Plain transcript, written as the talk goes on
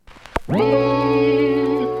Welcome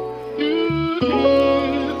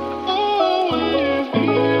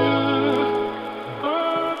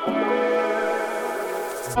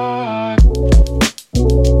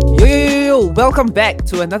back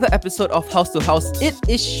to another episode of House to House. It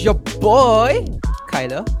is your boy,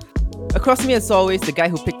 Kyler. Across me, as always, the guy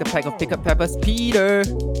who picked a pack of pickup peppers, Peter.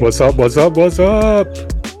 What's up? What's up,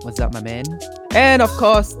 my man? And of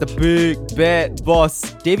course, the big bad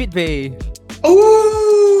boss, David Bay.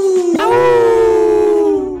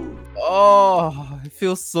 Oh, it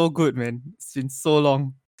feels so good, man. It's been so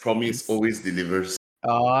long. Promise always delivers.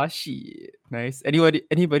 Ah, shit. Nice.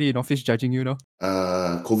 Anybody in office judging you, no?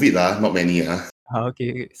 COVID not many.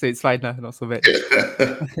 Okay. So it's fine, not so bad.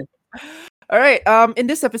 All right. In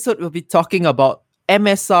this episode, we'll be talking about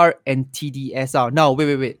MSR and TDSR. Now,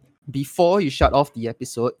 wait. Before you shut off the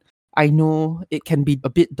episode, I know it can be a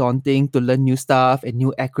bit daunting to learn new stuff and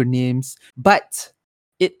new acronyms, but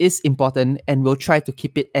it is important, and we'll try to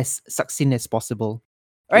keep it as succinct as possible.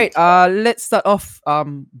 All right, let's start off.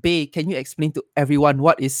 Bay, can you explain to everyone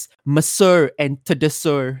what is MSR and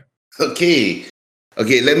TDSR? Okay.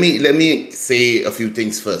 Let me say a few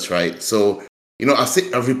things first, right? So,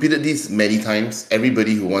 I've repeated this many times.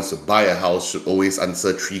 Everybody who wants to buy a house should always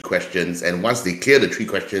answer 3 questions, and once they clear the 3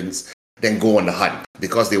 questions, then go on the hunt,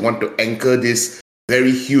 because they want to anchor this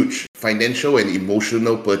very huge financial and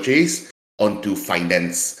emotional purchase onto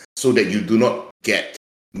finance, so that you do not get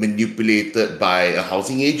manipulated by a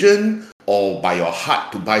housing agent or by your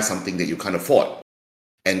heart to buy something that you can't afford.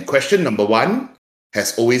 And question number 1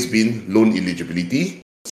 has always been loan eligibility.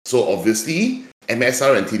 So obviously,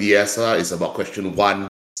 MSR and TDSR is about question 1.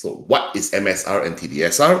 So what is MSR and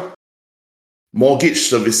TDSR? Mortgage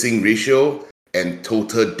servicing ratio and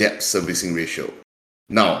total debt servicing ratio.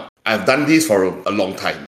 Now, I've done this for a long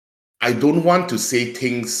time. I don't want to say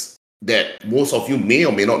things that most of you may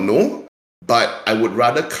or may not know, but I would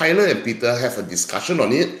rather Kyler and Peter have a discussion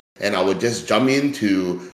on it, and I would just jump in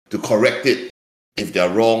to correct it if they're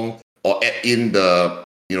wrong, or add in the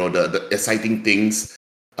exciting things,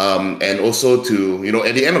 and also to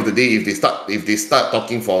at the end of the day, if they start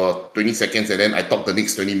talking for 20 seconds and then I talk the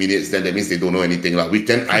next 20 minutes, then that means they don't know anything, which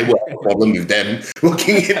then I will have a problem with them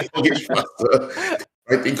working in Mortgage Master,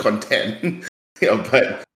 writing content.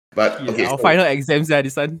 But okay, our final exams,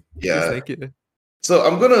 this one. Yeah. Like it. So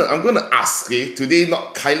I'm gonna ask. Okay, today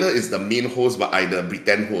not Kyler is the main host, but I the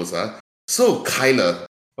pretend host. So Kyler,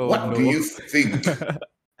 do you think?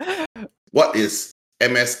 What is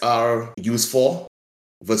MSR used for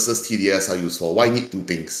versus TDSR used for? Why need 2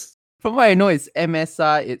 things? From what I know, it's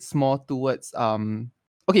MSR. It's more towards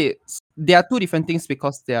Okay, there are 2 different things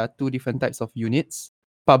because there are 2 different types of units: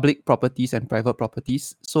 public properties and private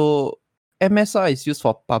properties. So MSR is used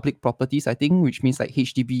for public properties, I think, which means like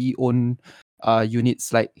HDB own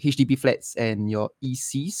units, like HDB flats and your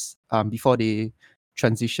ECs before they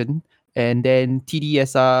transition. And then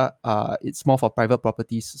TDSR, it's more for private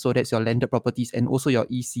properties, so that's your landed properties and also your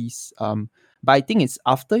ECs. But I think it's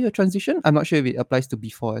after your transition. I'm not sure if it applies to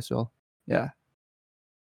before as well. Yeah.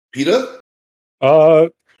 Peter?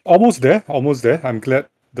 Almost there. I'm glad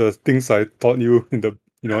the things I taught you in the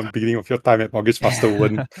beginning of your time at Mortgage Master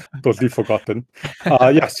weren't totally forgotten.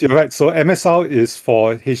 Yes, you're right. So MSR is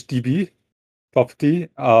for HDB property,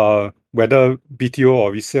 whether BTO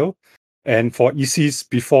or resale, and for ECs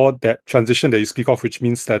before that transition that you speak of, which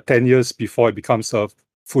means that 10 years before it becomes a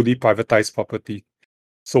fully privatized property.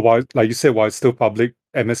 So while, like you said, while it's still public,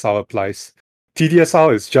 MSR applies.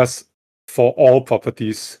 TDSR is just for all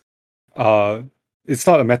properties. It's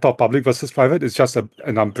not a matter of public versus private. It's just an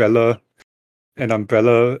umbrella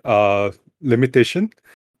limitation,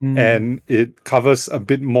 and it covers a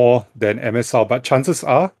bit more than MSR. But chances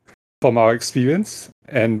are, from our experience,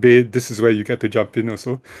 and this is where you get to jump in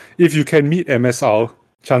also, if you can meet MSR,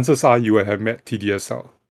 chances are you will have met TDSR.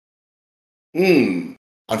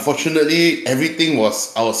 Unfortunately, I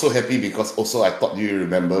was so happy because also I thought you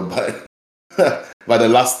remember, but but the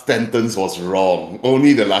last sentence was wrong.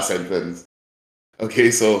 Only the last sentence. Okay,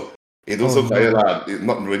 so it also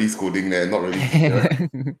not really scolding there, not really.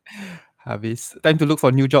 Habis. Time to look for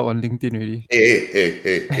a new job on LinkedIn already. Hey,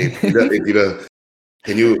 Peter.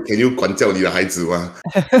 Can you 管教你的孩子吗?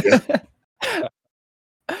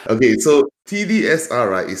 Okay, so TDSR,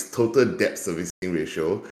 right, is total debt servicing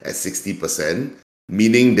ratio at 60%,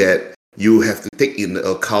 meaning that you have to take into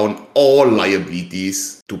account all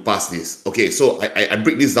liabilities to pass this. Okay, so I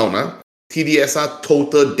break this down. TDSR,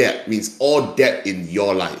 total debt, means all debt in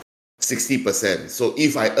your life, 60%. So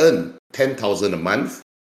if I earn 10,000 a month,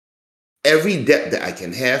 every debt that I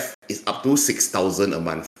can have is up to 6,000 a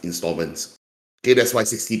month installments. Okay, that's why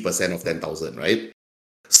 60% of 10,000, right?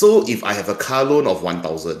 So if I have a car loan of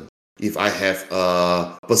 1,000, if I have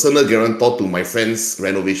a personal guarantor to my friend's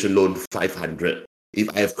renovation loan, 500. If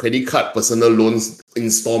I have credit card personal loans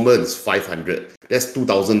installments, 500. That's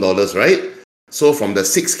 $2,000, right? So from the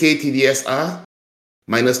 6K TDSR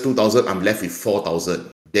minus 2,000, I'm left with 4,000.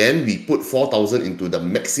 Then we put 4,000 into the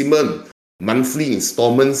maximum monthly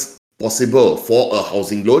installments possible for a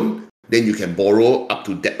housing loan. Then you can borrow up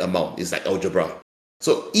to that amount. It's like algebra.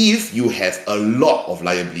 So if you have a lot of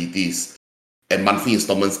liabilities and monthly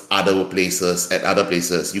installments at other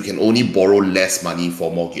places, you can only borrow less money for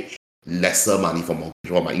mortgage. Lesser money for mortgage.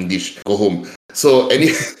 For my English, go home. So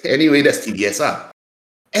anyway, that's TDSR.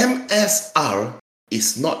 MSR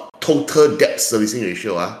is not total debt servicing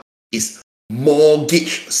ratio. It's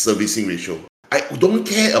mortgage servicing ratio. I don't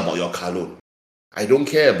care about your car loan. I don't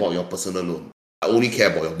care about your personal loan. I only care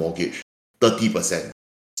about your mortgage. 30%.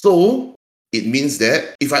 So it means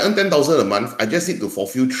that if I earn 10,000 a month, I just need to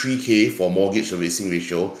fulfill 3K for mortgage servicing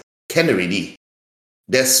ratio. Can already.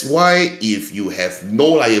 That's why if you have no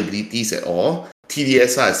liabilities at all,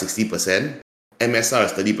 TDSR is 60%, MSR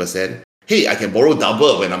is 30%. Hey, I can borrow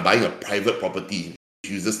double when I'm buying a private property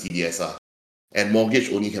which uses TDSR. And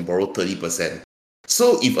mortgage only can borrow 30%.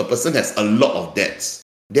 So if a person has a lot of debts,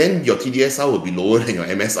 then your TDSR will be lower than your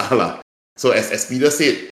MSR. So as Peter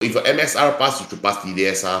said, if your MSR pass, you should pass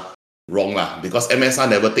TDSR. Wrong because MSR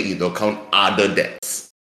never take into account other debts.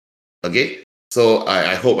 Okay? So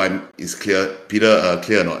I hope it's clear. Peter,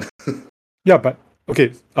 clear or not? Yeah, but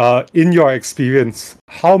okay. In your experience,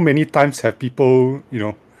 how many times have people,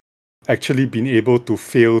 actually been able to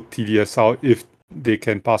fail TDSR if they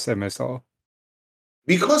can pass MSR?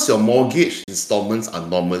 Because your mortgage installments are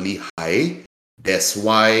normally high, that's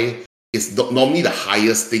why it's normally the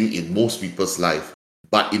highest thing in most people's life.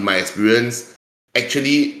 But in my experience,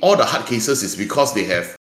 actually, all the hard cases is because they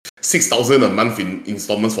have 6,000 a month in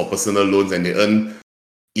installments for personal loans and they earn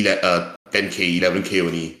 10K, 11K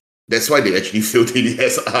only. That's why they actually fail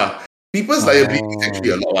TDSR. People's liability is actually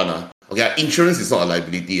a lot. Okay, insurance is not a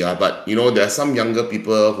liability, but there are some younger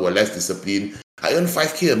people who are less disciplined. I earn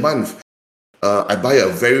 5K a month. I buy a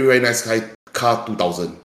very, very nice car,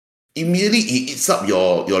 2,000. Immediately, it eats up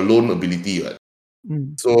your loan ability. Right?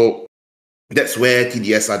 So that's where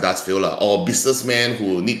TDSR does fail. Or businessmen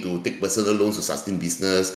who need to take personal loans to sustain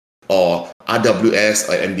business, or RWS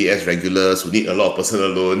or MDS regulars who need a lot of personal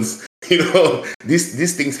loans.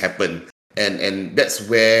 These things happen. And that's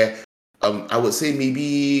where I would say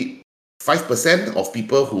maybe 5% of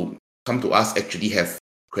people who come to us actually have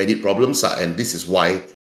credit problems. And this is why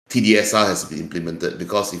TDSR has been implemented.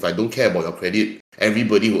 Because if I don't care about your credit,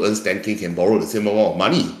 everybody who earns 10K can borrow the same amount of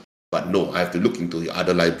money. But no, I have to look into your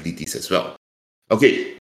other liabilities as well.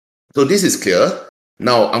 Okay, so this is clear.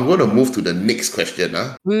 Now I'm going to move to the next question.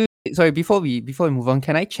 Wait, sorry, before we move on,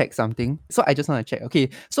 can I check something? So I just want to check. Okay,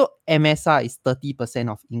 so MSR is 30%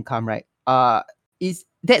 of income, right?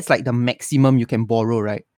 That's like the maximum you can borrow,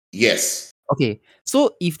 right? Yes. Okay,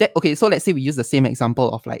 so so let's say we use the same example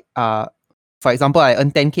of for example, I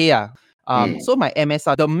earn 10K. So my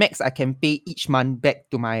MSR, the max I can pay each month back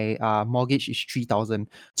to my mortgage is 3,000.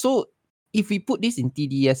 So if we put this in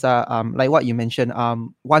TDSR, like what you mentioned,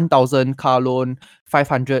 1,000 car loan,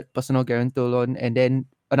 500 personal guarantor loan, and then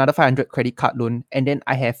another 500 credit card loan, and then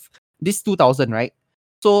I have this 2,000, right?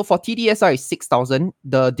 So for TDSR is 6,000.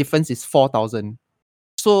 The difference is 4,000.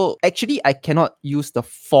 So actually, I cannot use the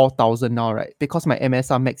 4,000 now, right? Because my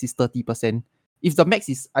MSR max is 30%. If the max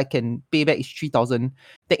is I can pay back is 3,000,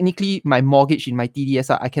 technically my mortgage in my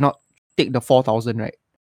TDSR, I cannot take the 4,000, right?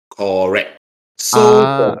 Correct. So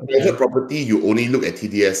for private property, you only look at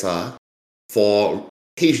TDSR. For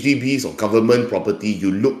HDBs or government property,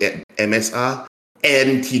 you look at MSR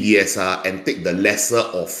and TDSR and take the lesser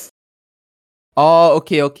of. Oh,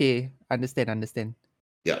 okay. Understand.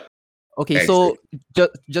 Yeah. Okay, so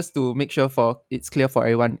just to make sure it's clear for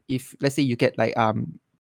everyone, if let's say you get like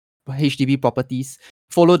HDB properties,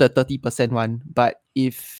 follow the 30% one. But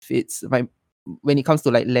if it's when it comes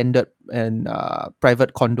to like landed and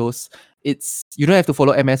private condos, you don't have to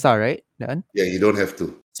follow MSR, right? Dan? Yeah, you don't have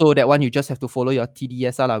to. So that one you just have to follow your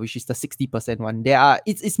TDSR, which is the 60% one.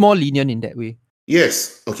 It's more lenient in that way.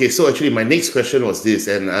 Yes. Okay, so actually my next question was this,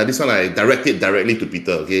 and this one I directed directly to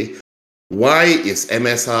Peter, okay? Why is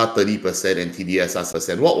MSR 30% and TDSR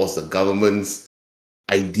 30%? What was the government's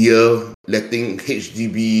idea letting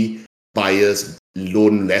HDB buyers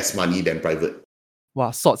loan less money than private?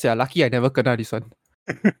 Wow, sorts, yeah. Lucky I never kena this one.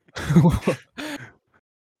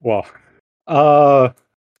 Wow.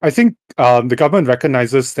 I think the government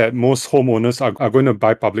recognizes that most homeowners are going to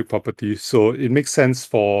buy public property. So it makes sense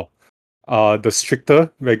for the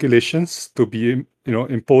stricter regulations to be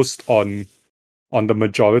imposed on the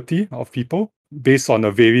majority of people based on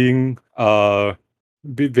a varying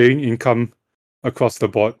income across the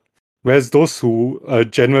board. Whereas those who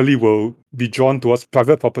generally will be drawn towards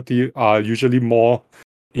private property are usually more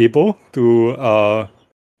able to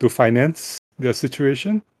finance their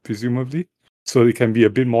situation, presumably. So it can be a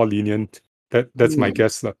bit more lenient. That's my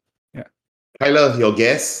guess. Yeah. Tyler, your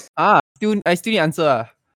guess? I still need answer.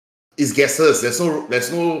 It's guesses. There's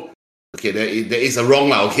no. Okay, there is a wrong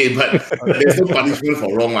lah. Okay, but there's no punishment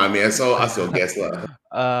for wrong lah. I mean, so ask your guess lah.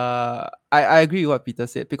 I agree with what Peter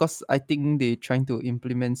said, because I think they're trying to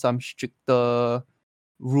implement some stricter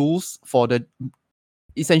rules for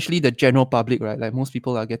essentially the general public, right? Like most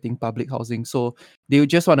people are getting public housing, so they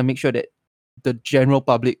just want to make sure that the general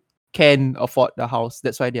public can afford the house.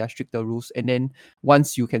 That's why there are stricter rules. And then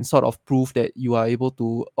once you can sort of prove that you are able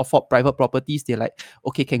to afford private properties, they're like,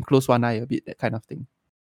 okay, can close one eye a bit, that kind of thing.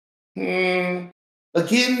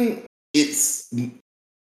 Again, there's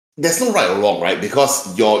no right or wrong, right?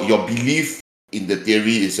 Because your belief in the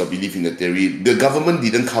theory is your belief in the theory. The government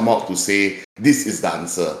didn't come out to say this is the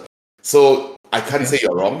answer. So I can't say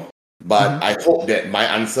you're wrong, but I hope that my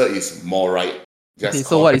answer is more right.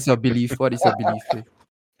 So what is your belief? What is your belief?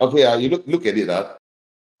 Okay, you look at it.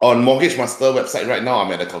 On Mortgage Master website right now,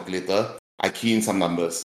 I'm at a calculator. I key in some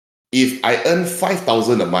numbers. If I earn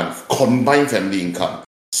 5,000 a month, combined family income,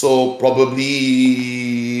 so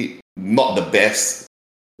probably not the best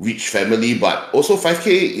rich family, but also 5K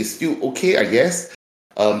is still okay, I guess.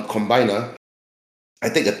 Combiner, I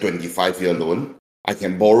take a 25-year loan. I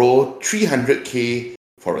can borrow 300K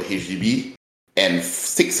for a HDB and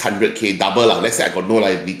 600K double. Let's say I got no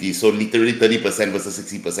liability, so literally 30% versus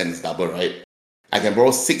 60% is double, right? I can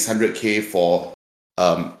borrow 600K for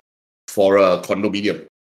a condominium.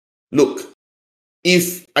 Look,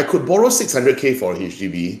 if I could borrow 600K for a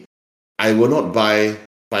HDB, I will not buy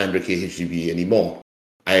 500K HDB anymore.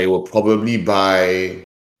 I will probably buy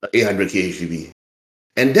 800K HDB.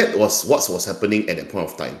 And that was what was happening at that point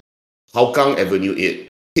of time. Hougang Avenue 8,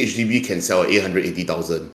 HDB can sell at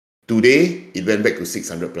 880,000. Today, it went back to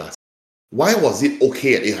 600 plus. Why was it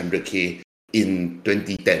okay at 800K in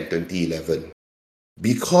 2010, 2011?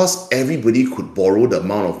 Because everybody could borrow the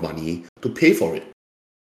amount of money to pay for it.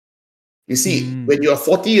 You see, when you're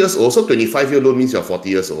 40 years old, so 25-year loan means you're 40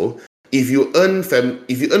 years old. If you earn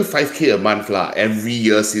 5K a month every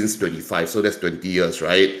year since 25, so that's 20 years,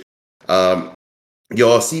 right?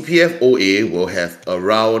 Your CPF OA will have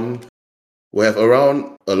around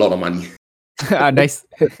a lot of money. Nice.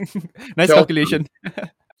 Nice 12 calculation.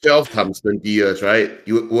 12 times 20 years, right?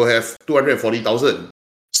 You will have 240,000.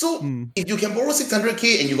 So if you can borrow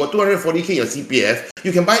 600K and you got 240K in your CPF,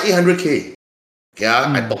 you can buy 800K. Yeah,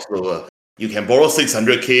 I talk slower. You can borrow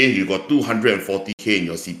 600K, you got 240K in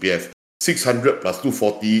your CPF. 600 plus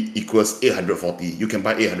 240 equals 840. You can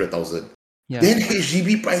buy 800,000. Yeah. Then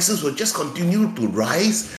HDB prices will just continue to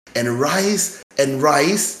rise and rise and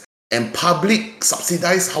rise. And public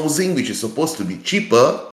subsidized housing, which is supposed to be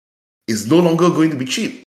cheaper, is no longer going to be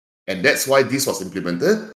cheap. And that's why this was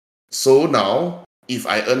implemented. So now, if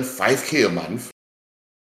I earn 5K a month,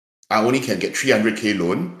 I only can get 300K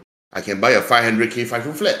loan. I can buy a 500K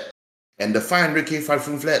 5-room flat. And the 500K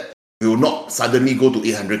 5-room flat will not suddenly go to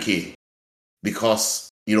 800K because,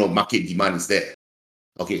 market demand is there.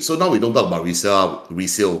 Okay, so now we don't talk about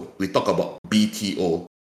resale. We talk about BTO.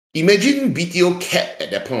 Imagine BTO cap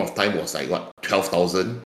at that point of time was like,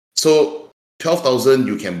 12,000? So 12,000,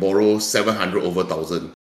 you can borrow 700 over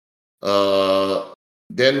 1,000.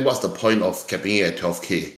 Then what's the point of capping it at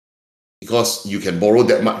 12K? Because you can borrow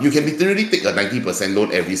that much. You can literally take a 90%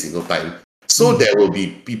 loan every single time. So there will be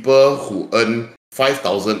people who earn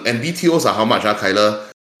 5,000. And BTOs are how much, Kyler?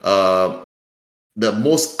 The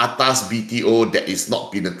most atas BTO that is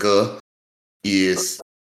not Pinnacle is...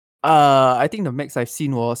 I think the max I've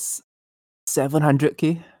seen was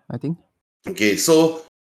 700K, I think. Okay, so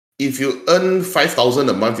if you earn 5,000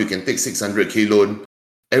 a month, you can take 600K loan.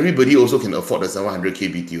 Everybody also can afford the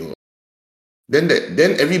 700K BTO. Then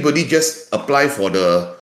everybody just apply for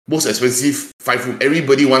the most expensive 5-room.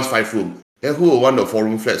 Everybody wants 5-room. Then who will want the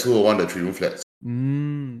 4-room flats? Who will want the 3-room flats?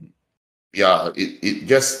 Yeah, it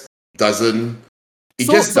just doesn't. It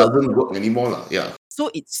doesn't work anymore, yeah. So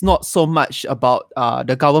it's not so much about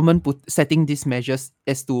the government setting these measures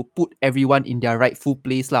as to put everyone in their rightful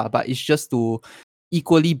place, but it's just to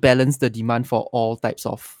equally balance the demand for all types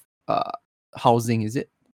of housing, is it?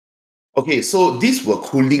 Okay, so these were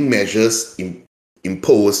cooling measures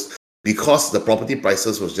imposed because the property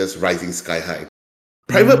prices was just rising sky high.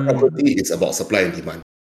 Private property is about supply and demand.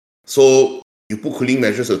 So you put cooling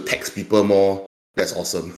measures to tax people more. That's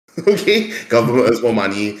awesome. Okay, government earns more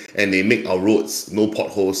money and they make our roads no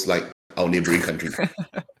potholes like our neighboring country,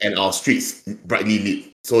 and our streets brightly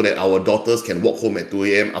lit so that our daughters can walk home at 2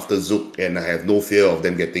 a.m. after Zouk and I have no fear of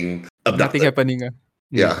them getting abducted. Nothing happening.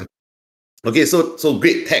 Yeah. Okay, so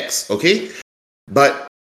great tax, okay? But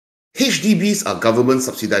HDBs are government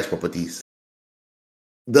subsidized properties.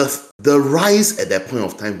 The rise at that point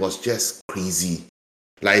of time was just crazy.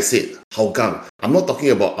 Like I said, Hougang. I'm not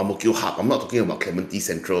talking about Ang Mo Kio Hub. I'm not talking about Clementi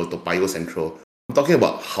Central, Toa Payoh Central. I'm talking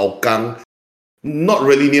about Hougang. Not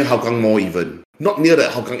really near Hougang Mall even. Not near the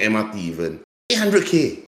Hougang MRT even.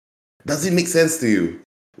 800k. Does it make sense to you?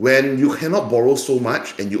 When you cannot borrow so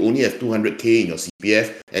much and you only have 200k in your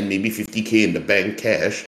CPF and maybe 50k in the bank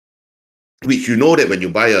cash, which you know that when you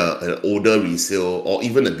buy an older resale or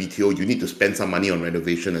even a BTO, you need to spend some money on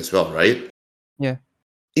renovation as well, right? Yeah.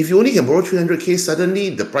 If you only can borrow 300k, suddenly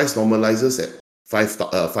the price normalizes at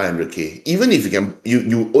 500k. Even if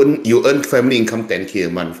you earn family income 10k a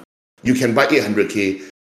month, you can buy 800k,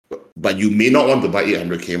 but you may not want to buy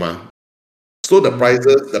 800k, ma. So the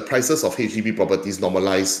prices of HDB properties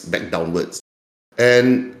normalize back downwards.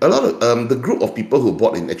 And a lot of the group of people who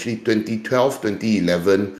bought in actually 2012,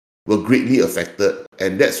 2011 were greatly affected.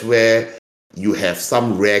 And that's where you have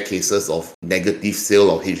some rare cases of negative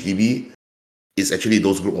sale of HDB. It's actually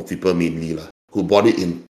those group of people mainly who bought it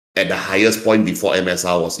in at the highest point before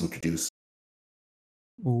MSR was introduced.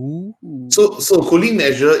 Ooh. So cooling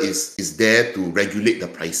measure is there to regulate the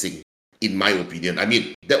pricing, in my opinion. I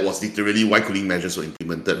mean, that was literally why cooling measures were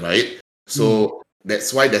implemented, right? So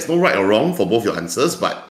that's why there's no right or wrong for both your answers,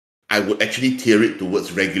 but I would actually tier it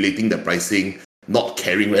towards regulating the pricing, not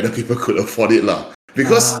caring whether people could afford it.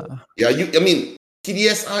 Because,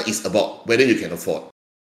 TDSR is about whether you can afford.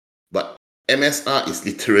 But MSR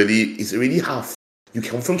is already half. You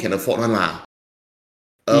confirm can afford one lah.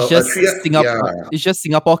 It's just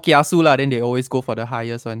Singapore kiasu lah. Then they always go for the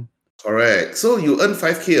highest one. Correct. So you earn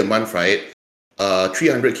 5k a month, right?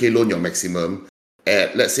 300k loan your maximum.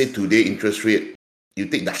 At let's say today interest rate, you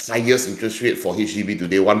take the highest interest rate for HDB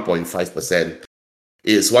today, 1.5%.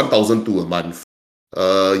 It's 1,200 a month.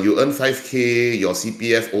 You earn 5k, your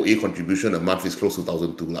CPF OA contribution a month is close to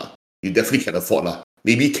 1,200 lah. You definitely can afford lah.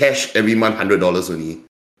 Maybe cash every month $100 only.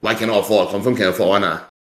 Why cannot afford? Confirm can afford one lah.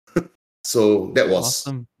 So that was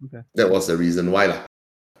awesome. Okay. That was the reason why lah.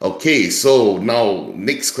 Okay, so now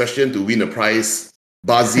next question to win a prize.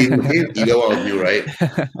 Bazin, okay, either one of you, right?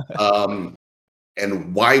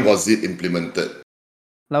 And why was it implemented?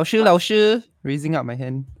 Lao Shi, raising up my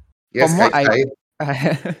hand. Yes,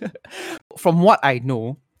 From what I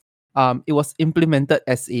know, it was implemented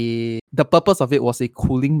the purpose of it was a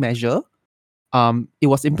cooling measure. It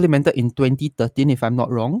was implemented in 2013, if I'm not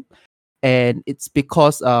wrong, and it's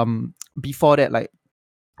because before that, like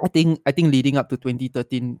I think leading up to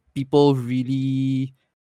 2013, people really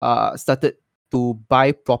started to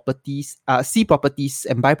buy properties, see properties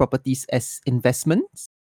and buy properties as investments,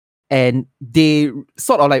 and they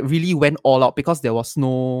sort of like really went all out because there was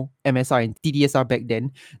no MSR and TDSR back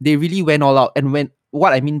then. They really went all out, and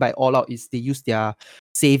what I mean by all out is they use their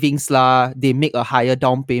savings lah, they make a higher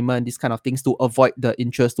down payment, these kind of things to avoid the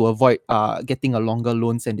interest, to avoid getting a longer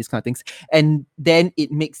loans and these kind of things. And then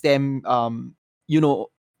it makes them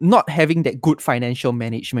not having that good financial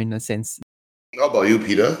management in a sense. How about you,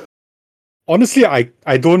 Peter? Honestly,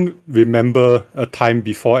 I don't remember a time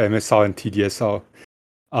before MSR and TDSR.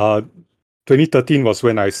 2013 was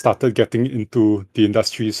when I started getting into the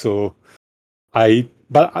industry,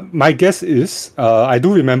 but my guess is, I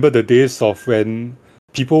do remember the days of when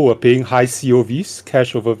people were paying high COVs,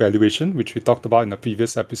 cash over valuation, which we talked about in the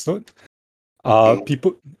previous episode.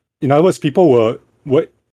 People, in other words, people were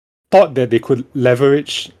thought that they could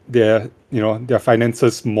leverage their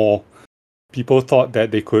finances more. People thought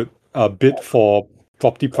that they could bid for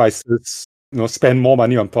property prices, spend more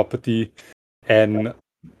money on property, and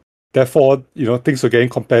therefore, things were getting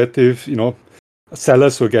competitive.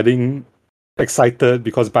 Sellers were getting excited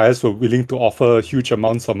because buyers were willing to offer huge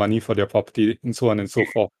amounts of money for their property, and so on and so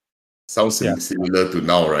forth. Sounds similar to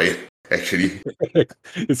now, right? Actually,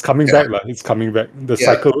 it's coming back. It's coming back.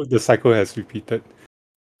 The cycle has repeated.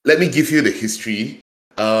 Let me give you the history.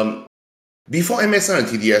 Before MSR and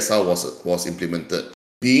TDSR was implemented,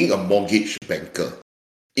 being a mortgage banker,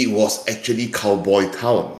 it was actually cowboy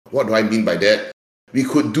town. What do I mean by that? We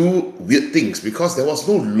could do weird things because there was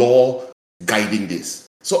no law guiding this.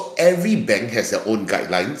 So every bank has their own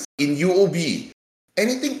guidelines. In UOB,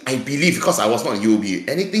 anything, I believe, because I was not in UOB,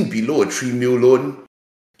 anything below a 3 mil loan,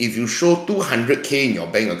 if you show 200k in your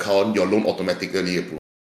bank account, your loan automatically approved.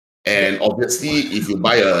 And obviously, if you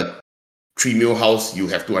buy a 3 mil house, you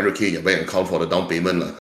have 200K in your bank account for the down payment.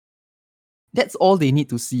 lah. That's all they need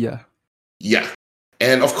to see. Yeah.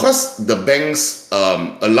 And of course, the banks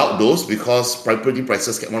allowed those because property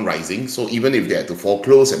prices kept on rising. So even if they had to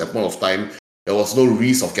foreclose at that point of time, there was no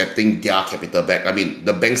risk of getting their capital back. I mean,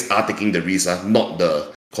 the banks are taking the risk, not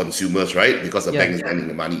the consumers, right? Because the bank is lending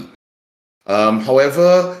the money.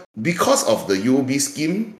 However, because of the UOB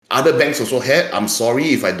scheme, other banks also had. I'm sorry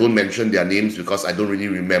if I don't mention their names because I don't really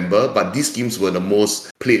remember, but these schemes were the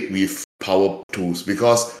most played with power tools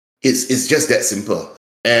because it's just that simple.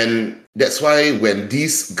 And that's why when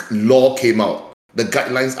this law came out, the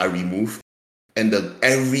guidelines are removed and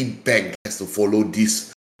every bank has to follow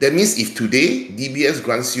this. That means if today DBS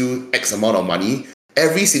grants you X amount of money,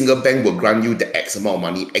 every single bank will grant you the X amount of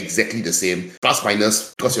money exactly the same, plus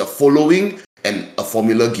minus, because you're following a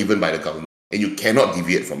formula given by the government and you cannot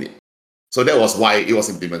deviate from it. So that was why it was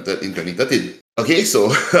implemented in 2013. Okay, so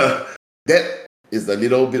that is a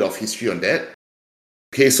little bit of history on that.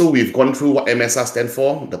 Okay, so we've gone through what MSR stands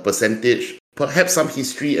for, the percentage, perhaps some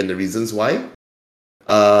history and the reasons why.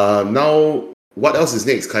 Now, what else is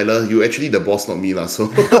next, Kyler? You actually the boss, not me, lah.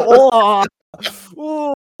 So.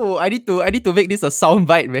 I need to make this a sound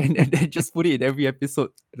bite, man, and then just put it in every episode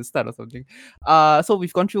at the start or something. So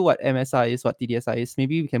we've gone through what MSR is, what TDSR is.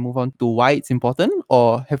 Maybe we can move on to why it's important,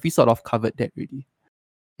 or have we sort of covered that really?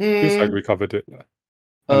 Feels like we covered it.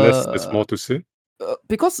 Unless there's more to say.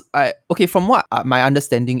 Because from what my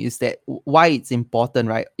understanding is that why it's important,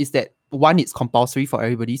 right, is that one, it's compulsory for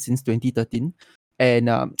everybody since 2013,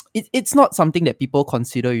 and it's not something that people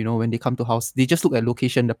consider, when they come to house. They just look at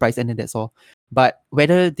location, the price, and then that's all. But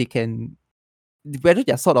whether they're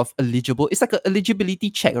sort of eligible, it's like an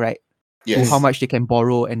eligibility check, right? Yes. To how much they can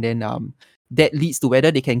borrow, and then that leads to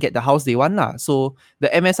whether they can get the house they want lah. So the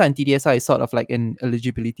MSR and TDSR is sort of like an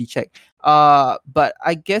eligibility check. But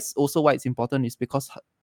I guess also why it's important is because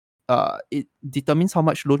it determines how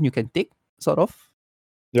much loan you can take, sort of.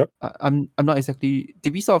 Yep. I'm not exactly.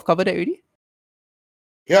 Did we sort of cover that already?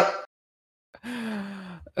 Yep.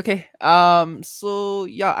 Okay. So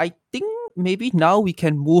yeah, I think maybe now we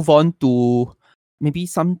can move on to maybe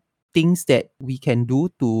some things that we can do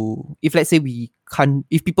to, if let's say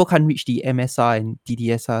if people can't reach the MSR and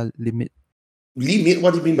TDSR limit. Limit?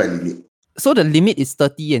 What do you mean by limit? So the limit is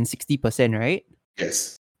 30 and 60%, right?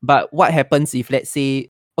 Yes. But what happens if, let's say,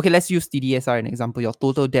 okay, let's use TDSR as an example, your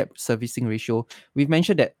total debt servicing ratio. We've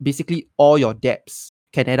mentioned that basically all your debts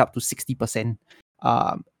can add up to 60%.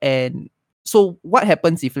 And so what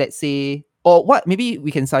happens if, let's say, maybe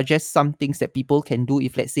we can suggest some things that people can do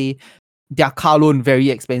if, let's say, their car loan very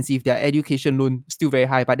expensive, their education loan still very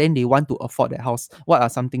high, but then they want to afford that house. What are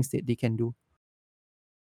some things that they can do?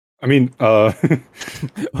 I mean, why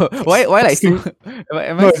like so?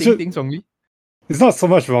 Am I saying things wrongly? It's not so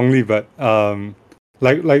much wrongly, but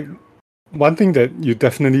like one thing that you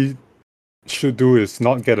definitely should do is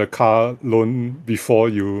not get a car loan before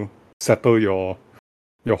you settle your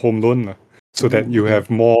home loan, so that you have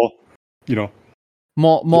more,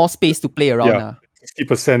 more space to play around. Yeah,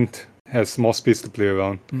 60% has more space to play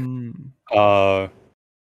around.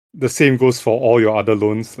 The same goes for all your other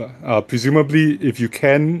loans. Presumably, if you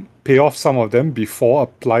can pay off some of them before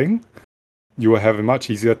applying, you will have a much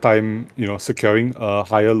easier time, securing a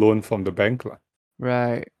higher loan from the bank.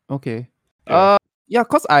 Right. Okay. Yeah.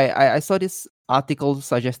 Because I saw this article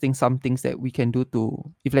suggesting some things that we can do to,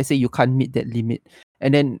 if let's say you can't meet that limit.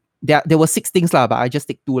 And then there were 6 things but I just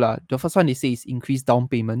take 2 . The first one they say is increase down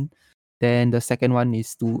payment. Then the second one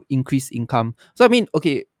is to increase income. So I mean,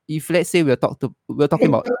 okay, if let's say we're talking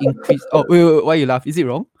about increase. Oh, wait, why you laugh? Is it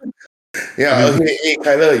wrong? Yeah, okay. Hey,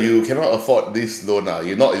 Kyler, you cannot afford this loan.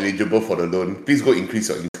 You're not eligible for the loan. Please go increase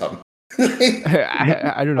your income.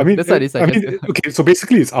 I don't know. That's what it is. Okay, so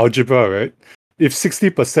basically it's algebra, right? If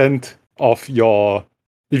 60% of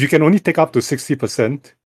if you can only take up to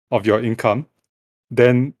 60% of your income,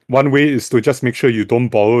 then one way is to just make sure you don't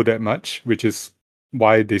borrow that much, which is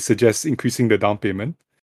why they suggest increasing the down payment.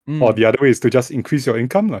 Or the other way is to just increase your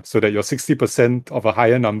income, so that your 60% of a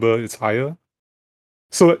higher number is higher.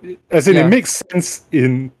 So, as in, it makes sense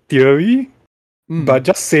in theory, but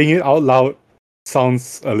just saying it out loud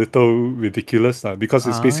sounds a little ridiculous, because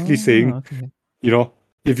it's basically saying,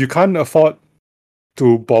 if you can't afford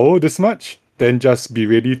to borrow this much, then just be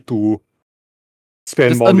ready to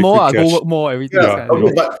spend just more liquid cash. Go work more, everything. Yeah,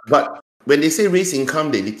 okay, but when they say raise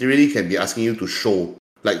income, they literally can be asking you to show,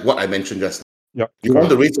 like what I mentioned just now. Yeah, you want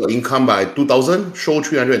to raise your income by 2,000, show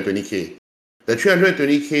 320k. The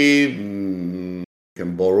 320k, you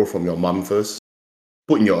can borrow from your mom first.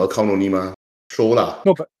 Put in your account only, show lah.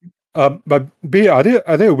 No, but But Bay, are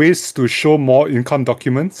there ways to show more income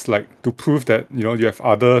documents, like to prove that you have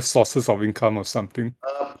other sources of income or something?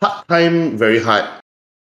 Part-time, very hard.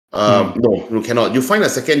 No, you cannot. You find a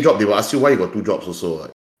second job, they will ask you why you got two jobs also.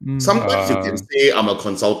 Right? Sometimes you can say I'm a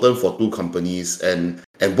consultant for two companies and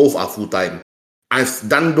both are full-time. I've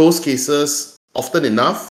done those cases often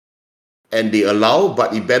enough and they allow,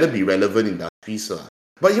 but it better be relevant industries.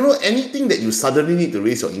 But anything that you suddenly need to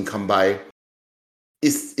raise your income by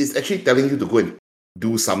is actually telling you to go and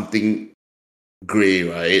do something grey,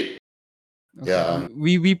 right? Okay. Yeah.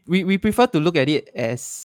 We prefer to look at it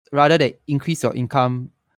as rather than increase your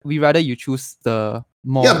income, we rather you choose the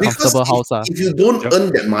more comfortable house. If you don't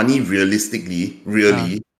earn that money realistically,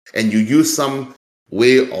 and you use some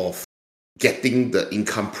way of getting the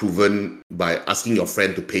income proven by asking your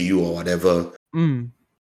friend to pay you or whatever,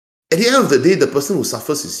 at the end of the day, the person who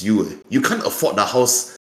suffers is you. You can't afford the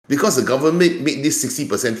house because the government made this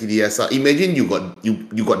 60% TDSR. Imagine you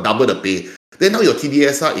got double the pay. Then now your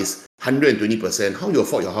TDSR is 120%. How you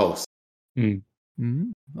afford your house? Okay.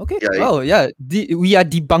 We are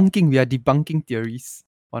debunking theories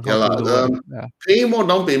on how to do paying more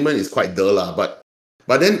down payment is quite dull, but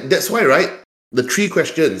then that's why, right? The 3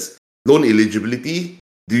 questions: loan eligibility,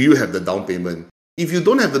 do you have the down payment? If you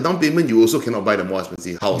don't have the down payment, you also cannot buy the more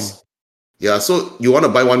expensive house. Yeah, so you want to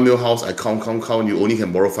buy 1 million house, I count, you only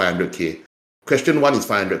can borrow 500k. Question 1 is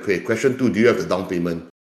 500k. Question 2, do you have the down payment?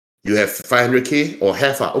 You have 500k or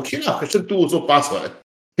have? Okay, question 2 also pass, right?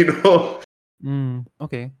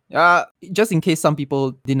 Okay. Just in case some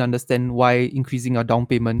people didn't understand why increasing your down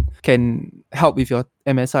payment can help with your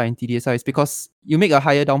MSR and TDSR, is because you make a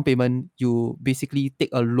higher down payment, you basically take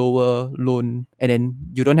a lower loan, and then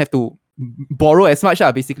you don't have to borrow as much,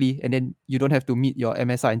 basically, and then you don't have to meet your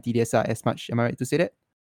MSR and TDSR as much. Am I right to say that?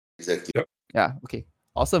 Exactly. Yep. Yeah. Okay.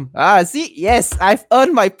 Awesome. See, yes, I've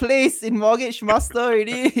earned my place in Mortgage Master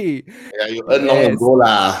already. Yeah, you earned long ago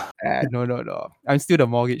lah. No. I'm still the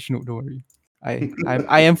mortgage noob. Don't worry.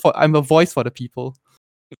 I'm a voice for the people.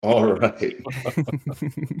 All right.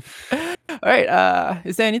 All right.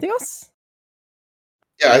 Is there anything else?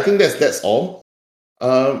 Yeah, I think that's all.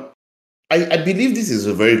 I believe this is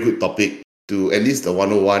a very good topic to at least the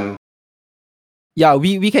 101. Yeah,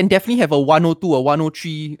 we can definitely have a 102, a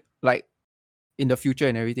 103, like in the future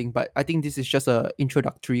and everything. But I think this is just a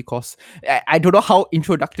introductory course. I don't know how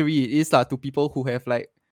introductory it is to people who have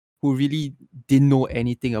who really didn't know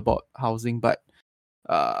anything about housing. But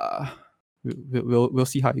we'll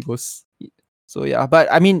see how it goes. So yeah, but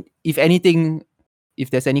I mean, if anything, if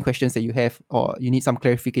there's any questions that you have or you need some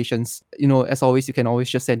clarifications, as always, you can always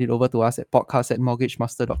just send it over to us at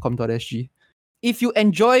podcast@mortgagemaster.com.sg. If you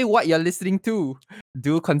enjoy what you're listening to,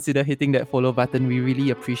 do consider hitting that follow button. We really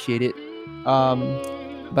appreciate it.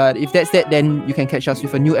 But if that's that, then you can catch us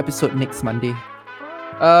with a new episode next Monday.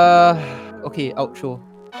 Okay, outro.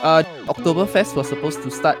 Oktoberfest was supposed to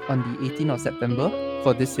start on the 18th of September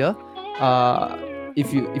for this year.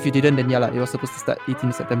 If you didn't, then it was supposed to start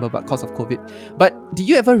 18th September, but because of COVID. But did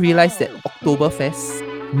you ever realize that Oktoberfest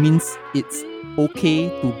means it's okay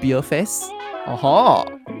to beer fest?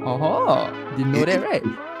 Didn't know that, right?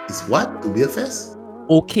 It's what? To beer fest?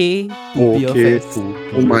 Okay to beer fest.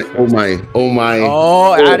 Oh my.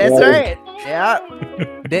 That's right. Yeah.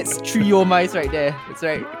 That's 3 oh my's right there. That's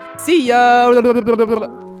right. See ya.